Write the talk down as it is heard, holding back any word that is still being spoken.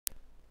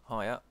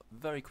Hiya,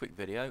 very quick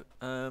video.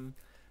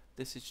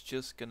 This is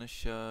just going to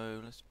show,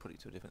 let's put it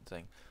to a different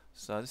thing.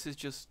 So this is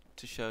just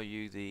to show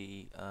you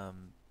the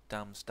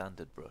damn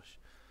standard brush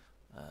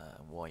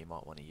and why you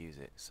might want to use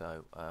it.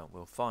 So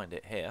we'll find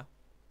it here.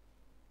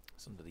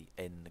 It's under the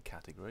N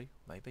category,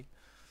 maybe.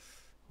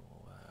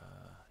 Or,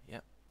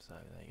 yep, so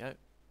there you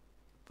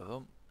go.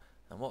 Boom.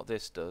 And what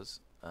this does,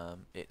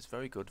 it's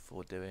very good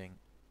for doing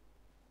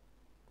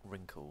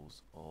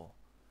wrinkles or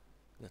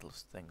little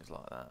things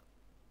like that.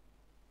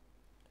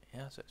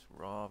 Yeah, so it's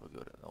rather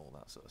good at all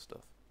that sort of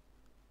stuff.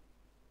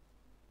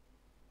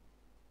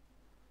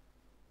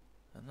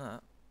 And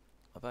that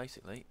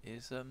basically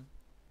is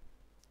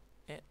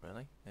it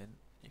really, and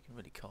you can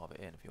really carve it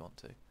in if you want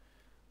to,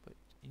 but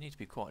you need to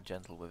be quite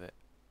gentle with it.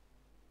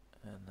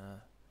 And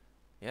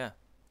yeah,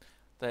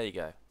 there you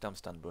go, damn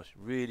stand brush.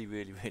 Really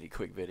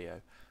quick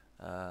video.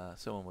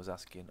 Someone was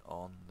asking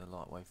on the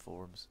Lightwave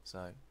forums,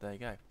 so there you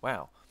go.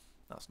 Wow,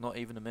 that's not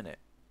even a minute.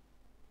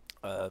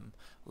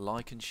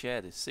 Like and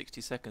share this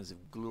 60 seconds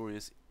of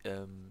glorious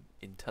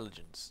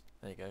intelligence.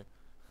 There you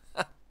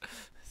go.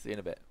 See you in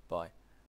a bit. Bye.